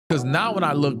Because now when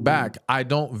I look back, I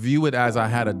don't view it as I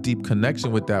had a deep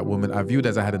connection with that woman. I view it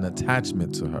as I had an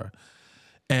attachment to her.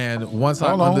 And once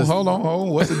hold on.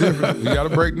 What's the difference? You got to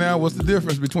break down what's the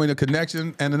difference between a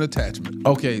connection and an attachment.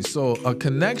 Okay, so a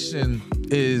connection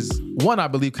is, one, I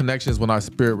believe connection is when our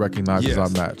spirit recognizes our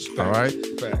match. Facts. All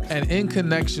right? Facts. And in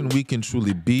connection, we can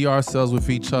truly be ourselves with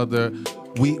each other.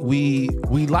 We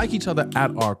like each other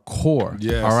at our core.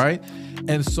 Yes. All right?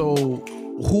 And so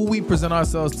who we present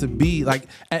ourselves to be, like,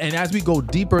 and as we go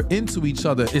deeper into each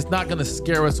other, it's not gonna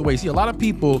scare us away. See, a lot of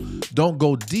people don't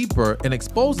go deeper and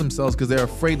expose themselves because they're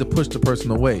afraid to push the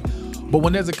person away. But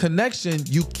when there's a connection,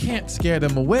 you can't scare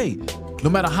them away. No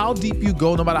matter how deep you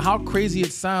go, no matter how crazy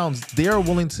it sounds, they're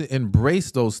willing to embrace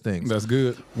those things. That's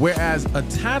good. Whereas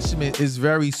attachment is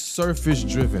very surface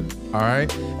driven, all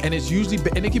right? And it's usually,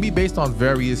 and it can be based on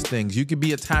various things. You can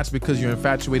be attached because you're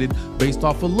infatuated based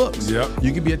off of looks. Yep.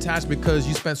 You can be attached because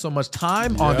you spent so much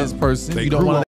time on this person, They you don't grew want to